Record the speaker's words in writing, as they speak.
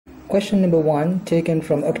Question number 1, taken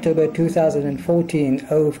from October 2014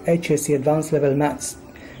 of HSC Advanced Level Maths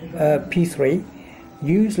P3.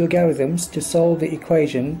 Use logarithms to solve the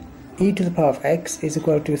equation e to the power of x is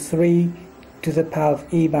equal to 3 to the power of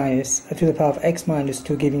to the power of x minus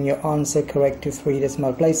 2, giving your answer correct to 3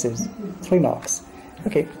 decimal places. 3 marks.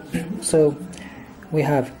 Okay, so we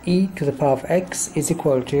have e to the power of x is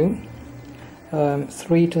equal to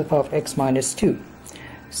 3 to the power of x minus 2.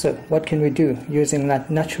 So what can we do? Using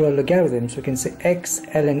natural logarithms, we can say x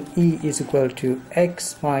ln e is equal to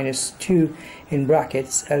x minus 2 in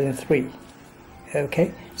brackets ln 3.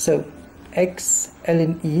 Okay, so x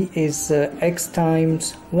ln e is x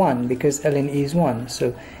times 1, because ln e is 1.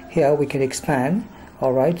 So here we can expand.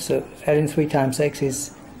 Alright, so ln 3 times x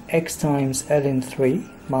is x times ln 3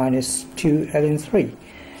 minus 2 ln 3.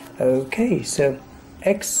 Okay, so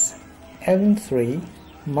x ln 3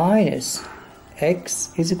 minus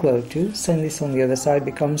x is equal to, send this on the other side,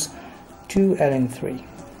 becomes 2 ln 3.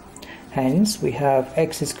 Hence we have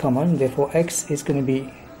x is common, therefore x is going to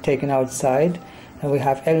be taken outside, and we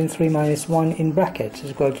have ln 3 minus 1 in brackets is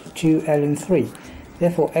equal to 2 ln 3.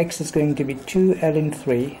 Therefore x is going to be 2 ln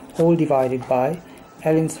 3 all divided by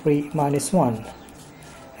ln 3 minus 1.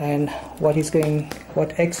 And what x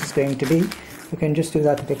is going to be, we can just do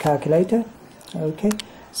that with the calculator. Okay,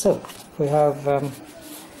 so we have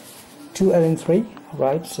 2 ln 3,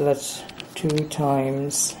 right, so that's 2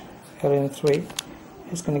 times ln 3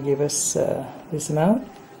 is going to give us this amount,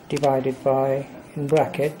 divided by, in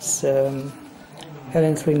brackets, ln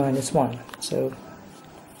 3 minus 1. So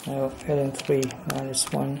now ln 3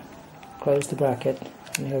 minus 1, close the bracket,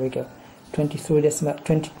 and here we go,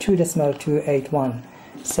 22.281.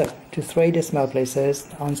 So to 3 decimal places,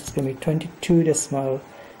 the answer is going to be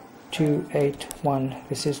 22.281.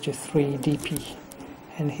 This is to 3 dp.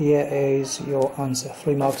 And here is your answer.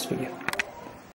 3 marks for you.